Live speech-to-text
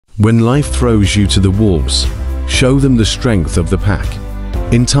When life throws you to the wolves, show them the strength of the pack.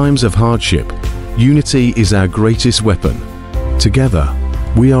 In times of hardship, unity is our greatest weapon. Together,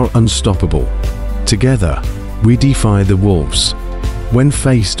 we are unstoppable. Together, we defy the wolves. When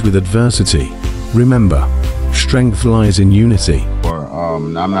faced with adversity, remember, strength lies in unity.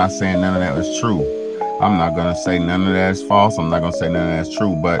 I'm not saying none of that is true. I'm not gonna say none of that is false. I'm not gonna say none of that is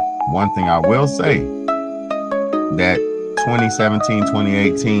true. But one thing I will say, that 2017,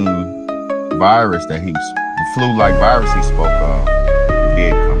 2018 virus that the flu-like virus he spoke of,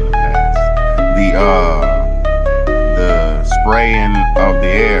 did come to pass. The spraying of the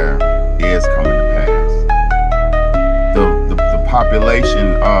air is coming to pass. The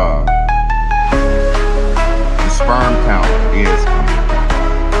population, the sperm count is coming to pass.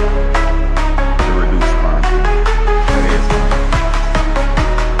 The reduced sperm count, that is coming to pass.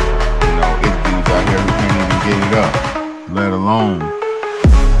 You know, it's dudes out here who can't even get it up, let alone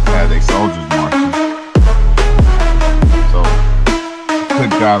have they soldiers marching. So,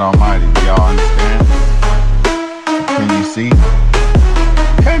 good God Almighty, do y'all understand? Can you see?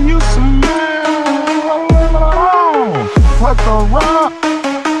 Can you smell what the rock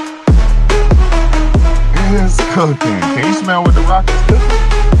is cooking? Can you smell what the rock is cooking?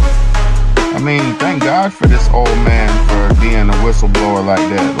 I mean, thank God for this old man for being a whistleblower like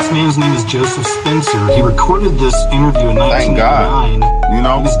that. This man's name is Joseph Spencer. He recorded this interview in 1989. Thank God. You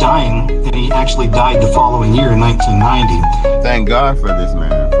know? He was dying, and he actually died the following year in 1990. Thank God for this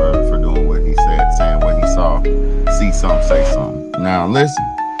man for doing what he said, saying what he saw. See something, say something. Now listen,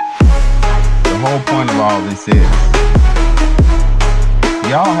 the whole point of all this is,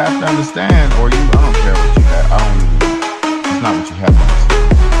 y'all have to understand, or I don't care what you have, it's not what you have to understand.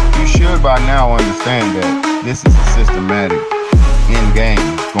 You should by now understand that this is a systematic end game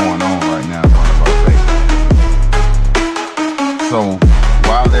going on right now in front of our face. So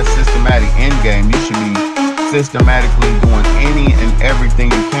while there's systematic end game, you should be systematically doing any and everything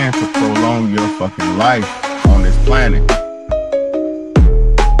you can to prolong your fucking life on this planet,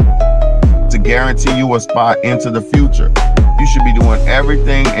 to guarantee you a spot into the future. You should be doing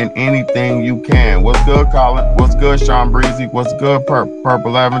everything and anything you can. What's good, Colin? What's good, Sean Breezy? What's good, Purple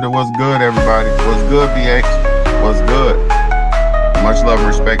Lavender? What's good, everybody? What's good, BH? What's good? Much love and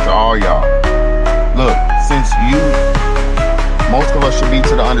respect to all y'all. Look, since most of us should be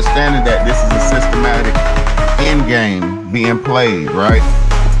to the understanding that this is a systematic end game being played, right?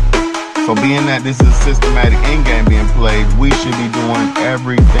 So being that this is a systematic end game being played, we should be doing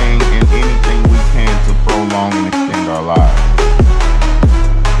everything and anything we can to prolong and extend our lives.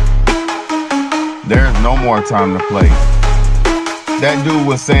 There's no more time to play. That dude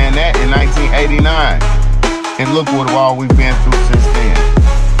was saying that in 1989. And look what all we've been through since then.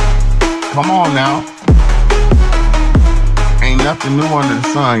 Come on now. Ain't nothing new under the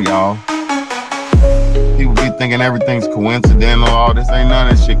sun, y'all. People be thinking everything's coincidental. All this ain't none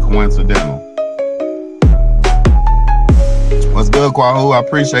of this shit coincidental. What's good, Kwahu? I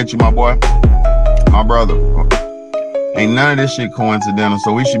appreciate you, my boy. My brother. Ain't none of this shit coincidental.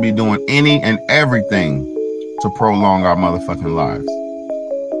 So we should be doing any and everything to prolong our motherfucking lives.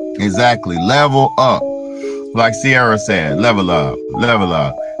 Exactly. Level up. Like Sierra said, level up, level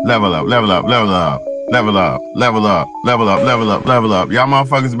up, level up, level up, level up. Level up, level up, level up, level up, level up. Y'all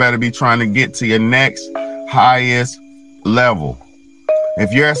motherfuckers better be trying to get to your next highest level.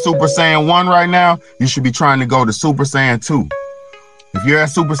 If you're at Super Saiyan 1 right now, you should be trying to go to Super Saiyan 2. If you're at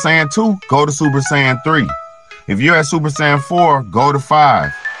Super Saiyan 2, go to Super Saiyan 3. If you're at Super Saiyan 4, go to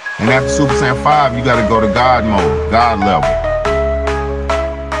 5. And after Super Saiyan 5, you gotta go to God mode, God level.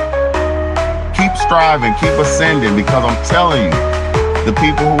 Keep striving, keep ascending, because I'm telling you, the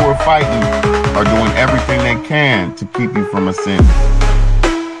people who are fighting are doing everything they can to keep you from ascending.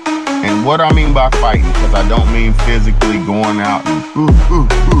 And what I mean by fighting, because I don't mean physically going out and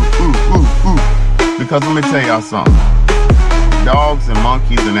because let me tell y'all something. Dogs and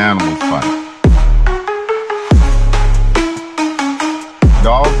monkeys and animals fight.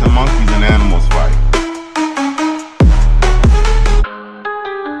 Dogs and monkeys and animals fight.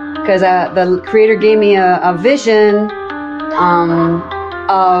 Because the creator gave me a vision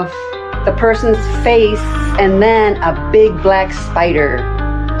of the person's face and then a big black spider.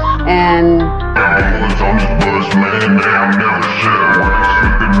 And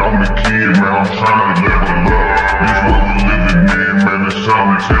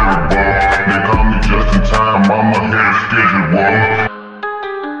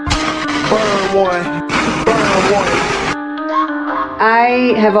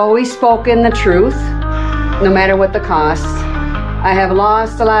I have always spoken the truth, no matter what the cost. I have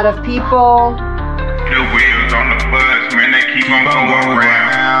lost a lot of people. The wheels on the bus, man, they keep on going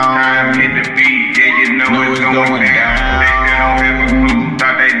round.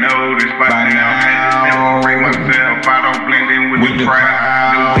 the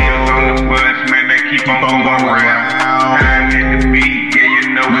crowd. The wheels on the bus, man, they keep on going round. Time hit the beat, yeah, you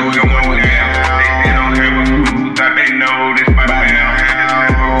know it's going down. They still don't have a clue, thought they know this by now. Had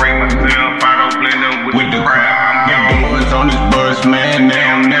to separate myself, I don't blend up with the crowd. The boys on this bus, man, they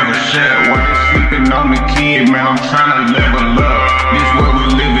don't never share. While they sleeping on the kid, man, I'm trying to level up. This world we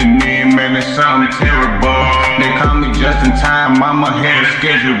living in, man, it's something terrible. They call me just in time, I'm ahead of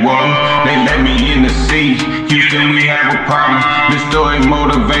schedule. They let me in the sea, Houston, we have a problem. This story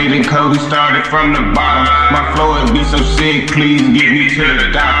motivating, cause we started from the bottom. My flow would be so sick, please get me to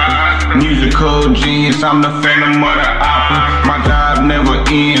the doctor. Musical genius, I'm the phantom of the opera. My job never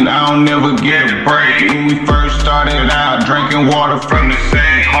ends, I don't never get a break. When we first started out, drinking water from the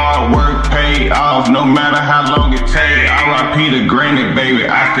same. Hard work paid off, no matter how long it take. R.I.P. to Granny, baby,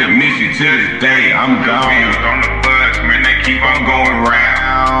 I still miss you to this day. I'm gone. On the bus, man, they keep on going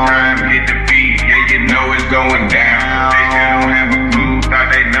round. Time hit the beat, yeah, you know it's going down. They still don't have a clue, thought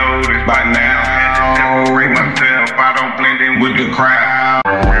they know this by now. Had to separate myself, I don't blend in with the crowd.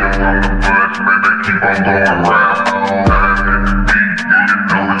 Wheels on the bus,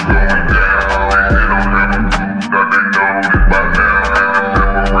 man, they keep on going round.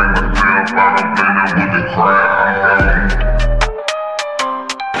 Time hit the beat, yeah, you know it's going down. They still don't have a clue, thought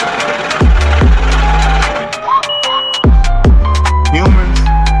they know this by now. Had to separate myself, I don't blend in with the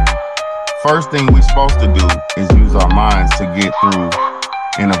crowd. First thing we're supposed to do is use our minds to get through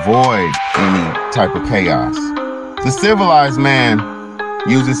and avoid any type of chaos. The civilized man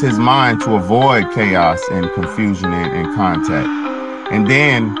uses his mind to avoid chaos and confusion and contact. And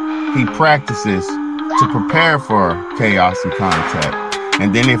then he practices to prepare for chaos and contact.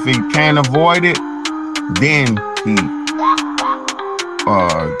 And then if he can't avoid it, then he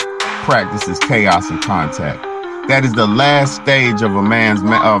practices chaos and contact. That is the last stage of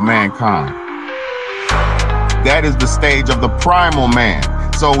mankind. That is the stage of the primal man.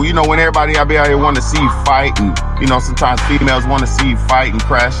 So, you know, when everybody out here want to see you fight, and, you know, sometimes females want to see you fight and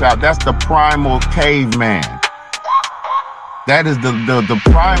crash out, that's the primal caveman. That is the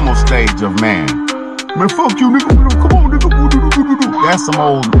primal stage of man. Man, fuck you, nigga. Come on, nigga. That's some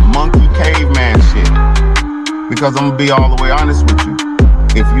old monkey caveman shit. Because I'm going to be all the way honest with you.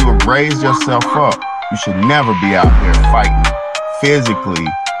 If you have raised yourself up, you should never be out here fighting physically.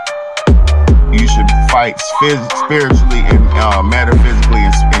 You should fight spiritually and metaphysically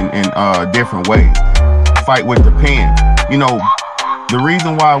in different ways. Fight with the pen. You know, the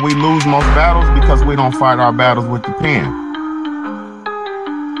reason why we lose most battles is because we don't fight our battles with the pen.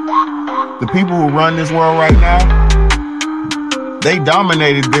 The people who run this world right now, they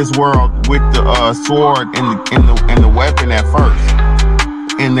dominated this world with the sword and the weapon at first.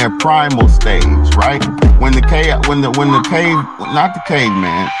 In their primal stage, right? When the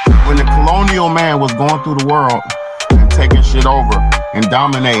colonial man was going through the world and taking shit over and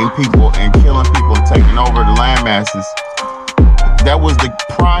dominating people and killing people and taking over the land masses, that was the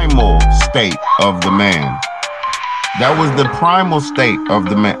primal state of the man. That was the primal state of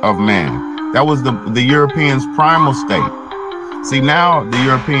man. That was the Europeans' primal state. See, now the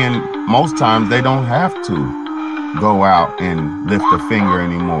European, most times they don't have to go out and lift a finger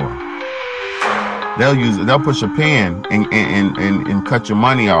anymore. They'll push a pen and cut your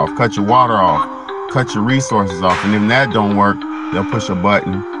money off, cut your water off, cut your resources off, and if that don't work, they'll push a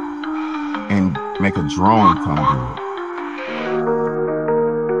button and make a drone come do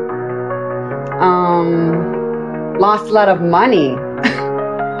it. Lost a lot of money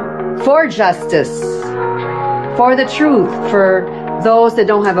for justice, for the truth, for those that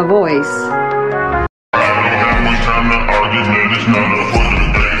don't have a voice.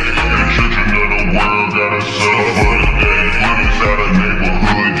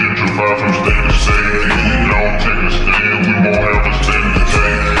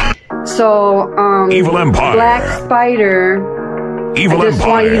 So, Evil Empire. Black Spider, Evil I just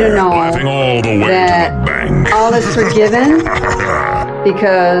Empire. want you to know Laughing all the way that to the bank. all is forgiven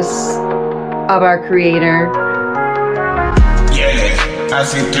because of our Creator. Yeah, I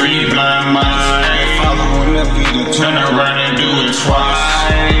see three blind mice following the leader, turn around and do it twice.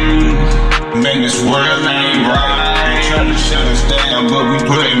 Man, this world ain't right. Try to shut us down, but we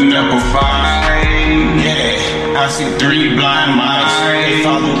putting up a fight. Yeah, I see three blind mice. They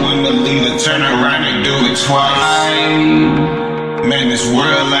following the leader, turn around and do it twice. Man, this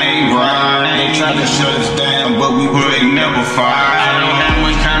world ain't right. They try to shut us down, but we wouldn't never fight. I don't have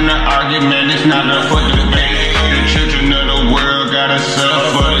much time to argue, man, it's not up for debate. The children of the world got us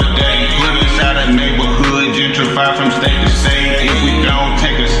up for the day. Put us out of neighborhood, gentrify from state to state. If we don't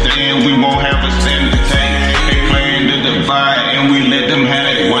take a stand, we won't have a stand to take. They playing the divide, and we let them have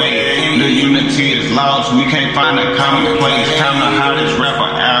their way. The unity is lost, we can't find a common place. Time to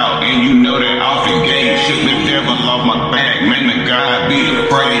God be the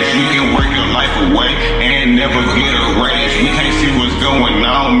praise. You can work your life away and never get a raise. We can't see what's going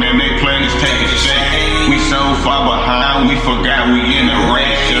on, man. They plan is taking shape. We so far behind, we forgot we in a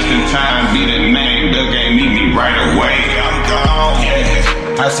race. Just in time, be the name. Doug ain't meet me right away. I'm gone.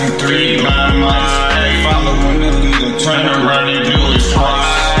 I see 3 blind mice. Following the leader, turn around and do it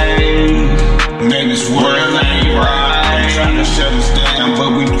twice. Man, this world ain't right. Trying to shut us down,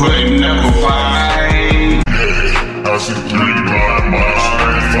 but we putting up a fight. I see 3 blind mice.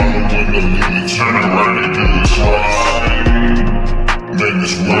 Following the leader, turn around and do it twice. Man,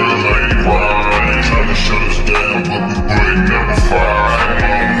 this world ain't right. Trying to shut us down, but we putting up a fight.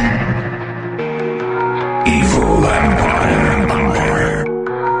 Evil Empire.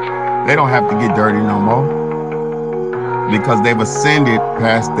 They don't have to get dirty no more because they've ascended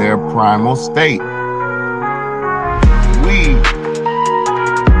past their primal state.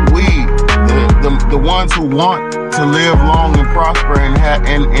 The ones who want to live long and prosper and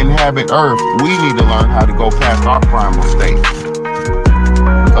inhabit Earth, we need to learn how to go past our primal state.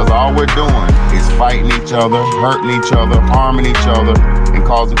 Because all we're doing is fighting each other, hurting each other, harming each other, and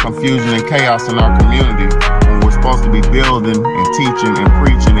causing confusion and chaos in our community when we're supposed to be building and teaching and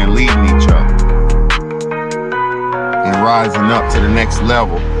preaching and leading each other. And rising up to the next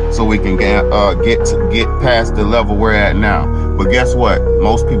level so we can get past the level we're at now. But guess what?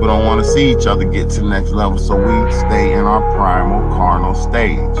 Most people don't want to see each other get to the next level, so we stay in our primal carnal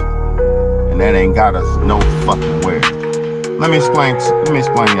stage. And that ain't got us no fucking where. Let me explain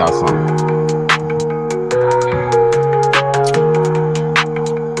y'all something.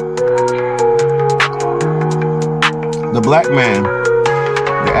 The black man,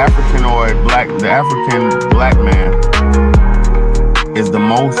 the African black man is the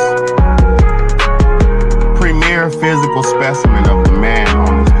most premier physical specimen of the man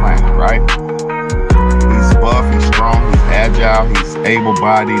on this planet, right? He's buff, he's strong, he's agile, he's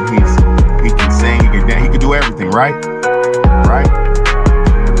able-bodied, he can sing, he can dance, he can do everything, right? Right?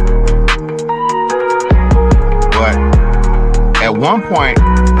 But at one point,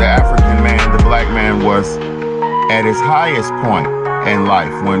 the African man, the black man, was at his highest point in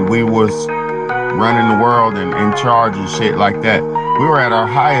life when we was running the world and in charge and shit like that. We were at our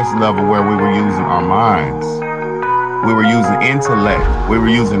highest level where we were using our minds. We were using intellect. We were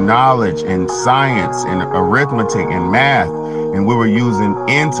using knowledge and science and arithmetic and math. And we were using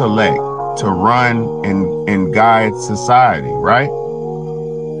intellect to run and guide society, right?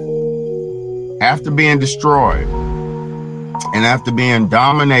 After being destroyed and after being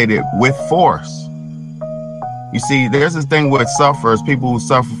dominated with force. You see, there's this thing with sufferers, people who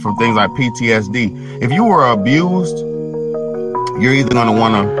suffer from things like PTSD. If you were abused, you're either going to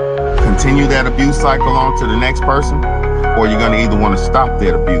want to continue that abuse cycle on to the next person, or you're going to either want to stop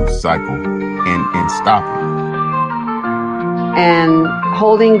that abuse cycle and stop it. And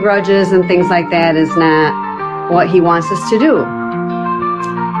holding grudges and things like that is not what he wants us to do.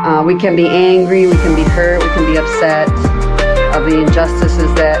 We can be angry, we can be hurt, we can be upset of the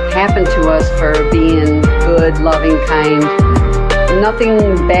injustices that happen to us for being good, loving, kind.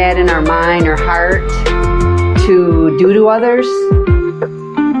 Nothing bad in our mind or heart to do to others.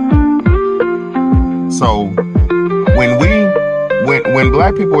 So when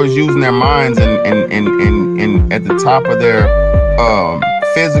black people was using their minds and at the top of their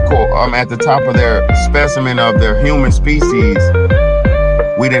at the top of their specimen of their human species,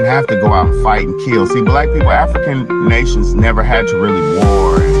 we didn't have to go out and fight and kill. See, black people, African nations never had to really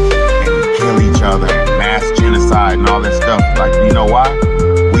war and kill each other and mass genocide and all that stuff. Like, you know why?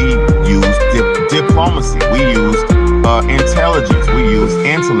 We used diplomacy. We used intelligence. We used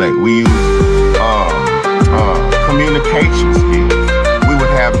intellect. We used communication skills. We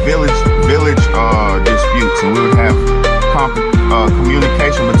would have village disputes, and we would have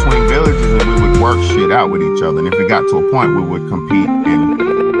communication between villages, and we would work shit out with each other. And if it got to a point, we would compete in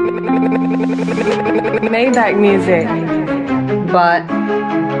Maybach music. But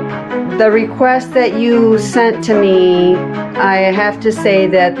the request that you sent to me, I have to say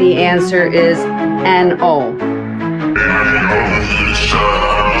that the answer is N-O.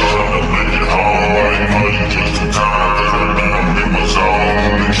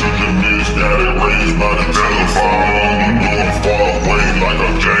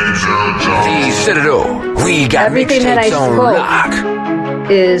 The Citadel, we got everything that I spoke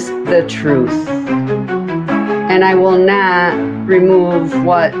is the truth. And I will not remove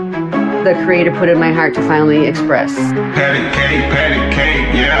what the Creator put in my heart to finally express. Patty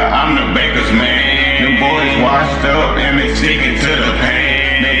cake, yeah, I'm the baker's man. The boys washed up and they sticking to the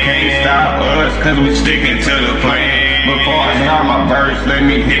pan. They can't stop us cause we sticking to the plan. Before I start my verse, let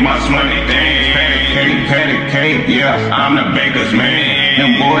me hit my smoney dance. patty cake, yeah, I'm the baker's man.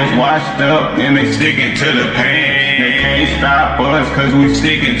 Them boys washed up and they sticking to the pan. They can't stop us cause we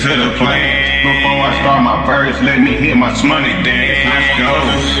sticking to the plan. Before I start my verse, let me hit my smoney dance. Let's go.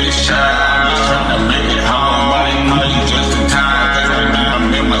 I'm just trying to make it home. I didn't call you just in time, cause right now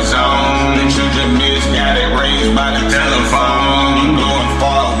I'm in my zone. The children miss got it raised by the telephone. I'm going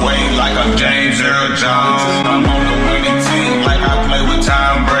far away like I'm James Earl Jones. I'm on the winning team like I play with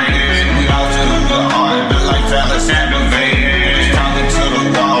Tom Brady. We all to the heart, but like fellas activated. Just talking to the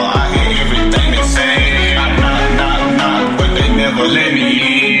wall, I hear everything they say. I knock, but they never let me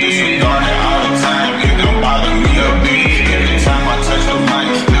in. Disregarded all the time, it don't bother me a bit. Every time I touch the mic,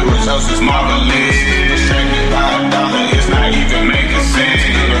 the results is marvelous. Distracted by a dollar, it's not even making sense.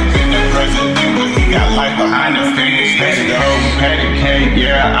 Could have been the president, but he got life behind the fence. Let's go, patty cake,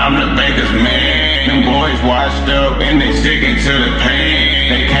 yeah, I'm the baker's man. Them boys washed up and they sticking to the pan.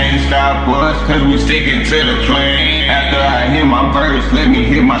 They can't stop us cause we sticking to the plan. After I hit my verse, let me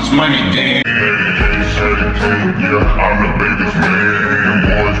hit my smoney dance. Yeah, I'm the baker's man. Them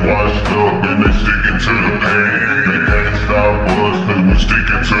boys washed up and they sticking to the pan. They can't stop us cause we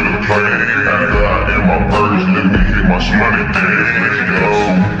sticking to the plan. After I hit my verse, let me hit my smoney dance. Let's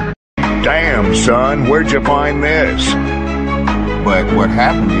go. Damn, son, where'd you find this? But what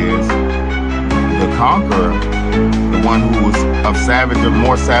happened is, the conqueror, the one who was of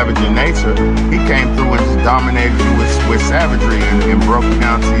more savage in nature, he came through and just dominated you with savagery and broke you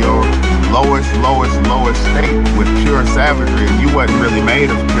down to your lowest state with pure savagery. And you wasn't really made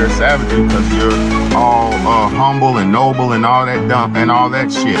of pure savagery because you're all humble and noble and all that dump and all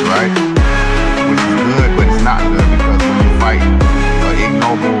that shit, right? Which is good, but it's not good because when you fight an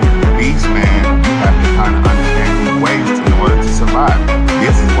ignoble beast, man, you have to kind of understand these ways in order to survive.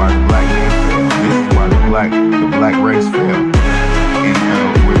 This is why the black man failed. This is why the black race failed.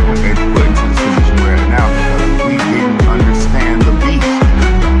 And we're put into this position we're at now because we didn't understand the beast.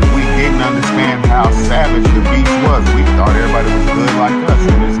 We didn't understand how savage the beast was. We thought everybody was good like us,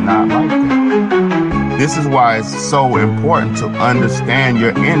 and it's not like that. This is why it's so important to understand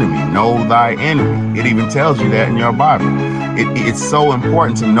your enemy. Know thy enemy. It even tells you that in your Bible. It's so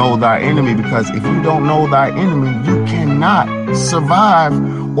important to know thy enemy because if you don't know thy enemy, you cannot survive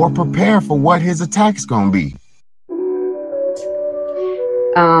or prepare for what his attack's gonna be.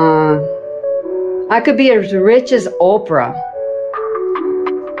 I could be as rich as Oprah,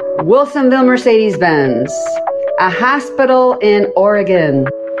 Wilsonville Mercedes-Benz, a hospital in Oregon.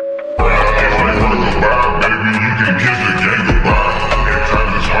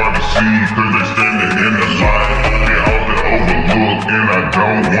 And I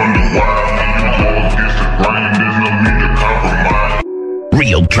don't wonder why you go against the grain, there's no need to compromise.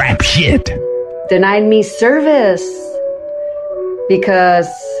 Real trap shit. Denied me service because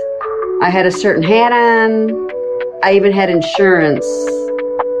I had a certain hat on. I even had insurance.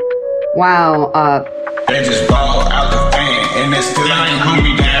 Wow. They just ball out the fan and they still ain't cool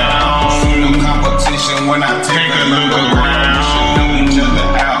me down. See no competition when I take a look around. We should know each other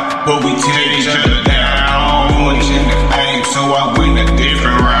out, but we tear each other down. Much in the fame, so I went a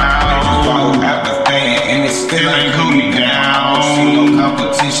different route. They just ball out the fan and it still ain't cool me down. See no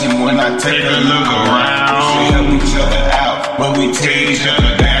competition when I take a look around. We should help each other out, but we tear each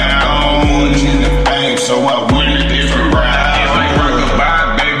other down. Much in the fame, so I went a different route. It's like rock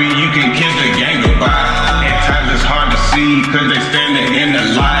goodbye, baby, you can kiss the game goodbye. At times it's hard to see, cause they standing in the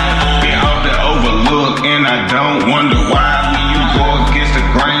light. They often overlook, and I don't wonder why. When you go against the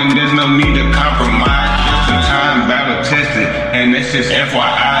grain, there's no need to compromise. Just in time, battle tested, and it's just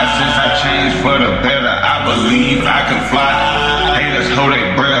FYI. Since I changed for the better, I believe I can fly. Haters hold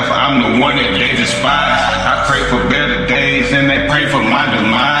their breath, I'm the one that they despise. I pray for better days, and they pray for my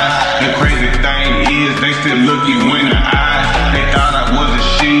demise. The crazy thing is, they still look you in the eyes. They thought I was a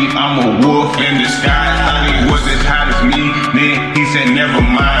sheep, I'm a wolf in disguise. Thought he was as hot as me, then he said never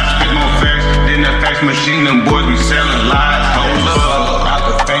mind. Spit more facts than the fax machine, them boys be selling lies. Hold up, out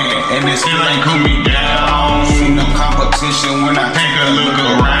the fan, and it still ain't cool me down. See no competition when I take a look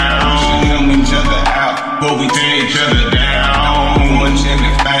around. We should help each other out, but we tear each other down. Much in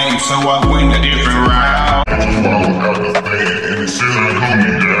the fame, so I went a different route. I just follow out the fan and it still ain't cool me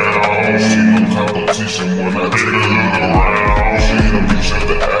down. See no competition when I take a look around. We should help each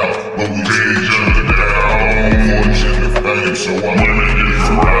other out, but we tear each other down. Much in the fame, so I went a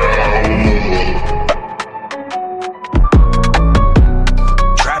different route.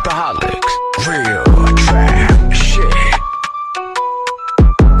 Trapaholics, real trap shit.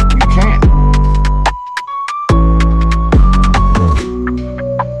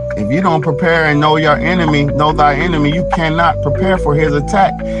 you don't prepare and know your enemy, know thy enemy, you cannot prepare for his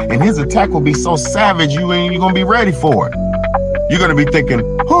attack. And his attack will be so savage, you ain't gonna be ready for it. You're gonna be thinking,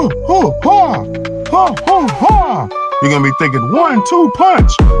 huh, huh, huh, huh, huh, huh. You're gonna be thinking 1-2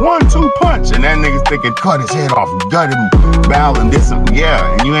 punch, 1-2 punch. And that nigga's thinking, cut his head off, gut him, bow and this and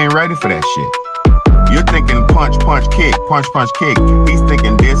yeah, and you ain't ready for that shit. You're thinking punch, punch, kick, punch, punch, kick. He's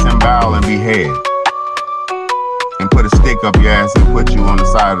thinking disembowel and behead. And put a stick up your ass and put you on the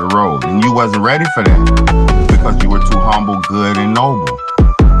side of the road. And you wasn't ready for that because you were too humble, good, and noble.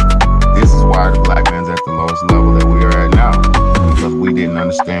 This is why the black man's at the lowest level that we are at now. Because we didn't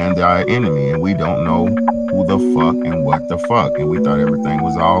understand our enemy and we don't know who the fuck and what the fuck. And we thought everything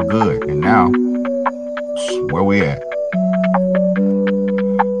was all good. And now, where we at?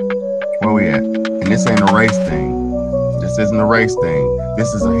 Where we at? And this ain't a race thing. This isn't a race thing.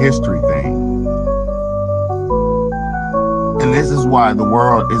 This is a history thing. And this is why the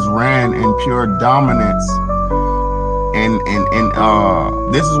world is ran in pure dominance. And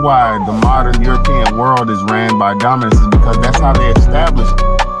this is why the modern European world is ran by dominance, is because that's how they established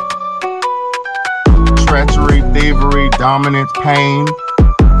treachery, thievery, dominance, pain,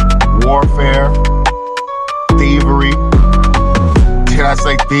 warfare, thievery. Did I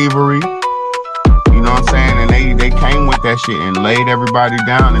say thievery? You know what I'm saying? And they came with that shit and laid everybody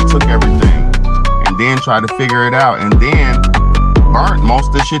down and took everything. And then tried to figure it out. And then burnt most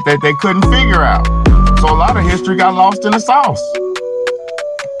of the shit that they couldn't figure out. So a lot of history got lost in the sauce.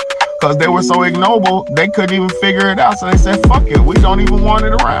 Because they were so ignoble, they couldn't even figure it out. So they said, fuck it, we don't even want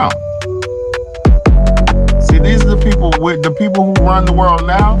it around. See, these are the people who run the world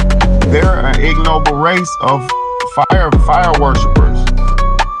now. They're an ignoble race of fire worshipers.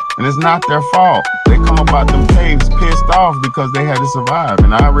 And it's not their fault. They come up out them caves pissed off because they had to survive.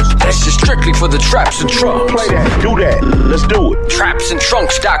 And I respect. This is strictly for the traps and trunks. Play that, do that, let's do it.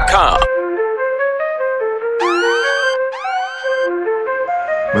 Trapsandtrunks.com.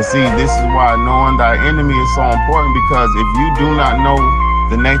 But see, this is why knowing thy enemy is so important, because if you do not know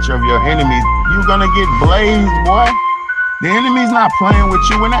the nature of your enemies, you're gonna get blazed, boy. The enemy's not playing with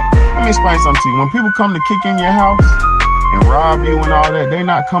you. Let me explain something to you. When people come to kick in your house and rob you and all that, they're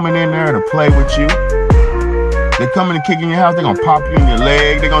not coming in there to play with you. They're coming to kick in your house, they're gonna pop you in your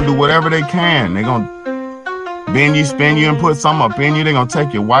leg, they're gonna do whatever they can. They're gonna bend you, spin you, and put something up in you. They're gonna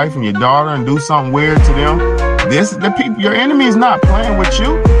take your wife and your daughter and do something weird to them. Your enemy is not playing with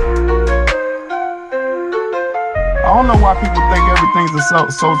you. I don't know why people think everything's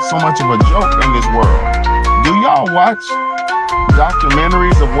so much of a joke in this world. Do y'all watch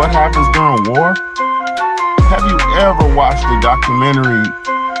documentaries of what happens during war? Have you ever watched a documentary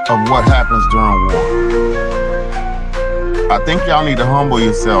of what happens during war? I think y'all need to humble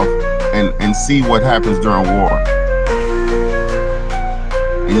yourself and see what happens during war.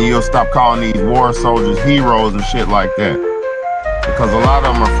 And you'll stop calling these war soldiers heroes and shit like that. Because a lot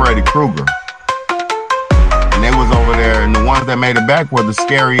of them are Freddy Krueger. And they was over there, and the ones that made it back were the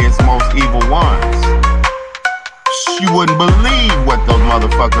scariest, most evil ones. You wouldn't believe what those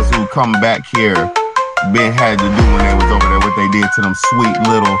motherfuckers who come back here had to do when they was over there, what they did to them sweet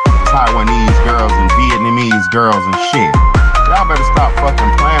little Taiwanese girls and Vietnamese girls and shit. Y'all better stop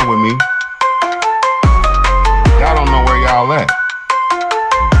fucking playing with me. Y'all don't know where y'all at.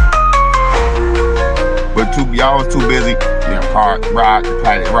 But y'all was too busy. Rock,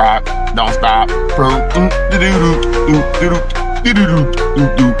 play it, rock, don't stop.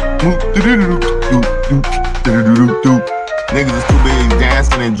 Niggas is too busy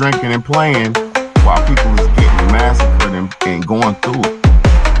dancing and drinking and playing while people is getting massacred and going through it.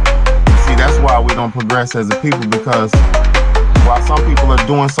 See, that's why we don't progress as a people, because while some people are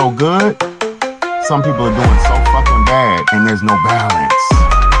doing so good, some people are doing so fucking bad, and there's no balance.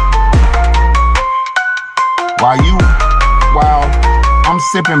 While I'm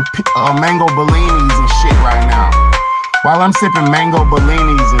sipping mango bellinis and shit right now. While I'm sipping mango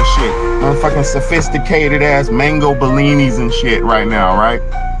bellinis and shit, motherfucking sophisticated ass mango bellinis and shit right now, right?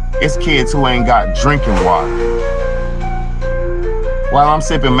 It's kids who ain't got drinking water. While I'm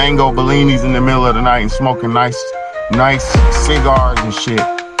sipping mango bellinis in the middle of the night and smoking nice cigars and shit,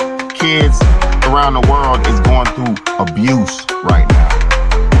 kids around the world is going through abuse right now.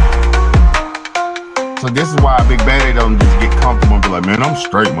 So this is why Big Bay, they don't just get comfortable and be like, man, I'm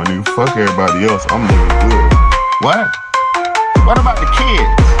straight, my nigga. Fuck everybody else. I'm living good. What? What about the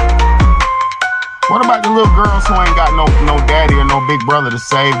kids? What about the little girls who ain't got no daddy or no big brother to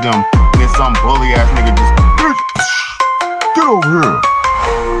save them? And then some bully ass nigga just, get over here.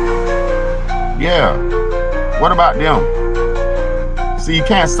 Yeah. What about them? See, you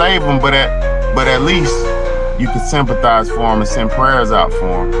can't save them, but at least you can sympathize for them and send prayers out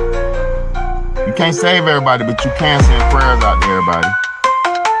for them. You can't save everybody, but you can send prayers out to everybody.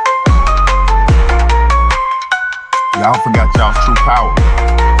 Y'all forgot y'all's true power.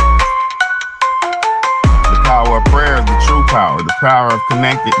 The power of prayer is the true power. The power of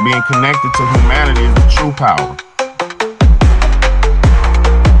being connected to humanity is the true power.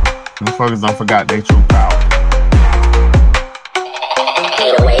 Motherfuckers don't forget their true power.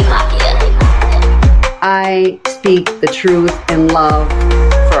 I speak the truth and love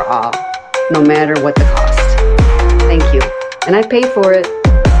for all, no matter what the cost. Thank you. And I paid for it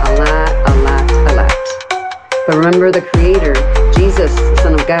a lot. But remember the Creator, Jesus, the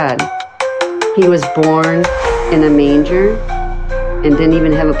Son of God. He was born in a manger and didn't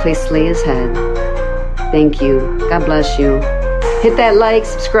even have a place to lay his head. Thank you. God bless you. Hit that like,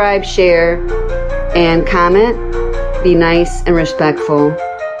 subscribe, share, and comment. Be nice and respectful,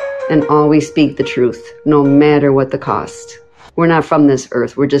 and always speak the truth, no matter what the cost. We're not from this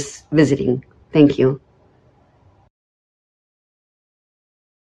earth. We're just visiting. Thank you.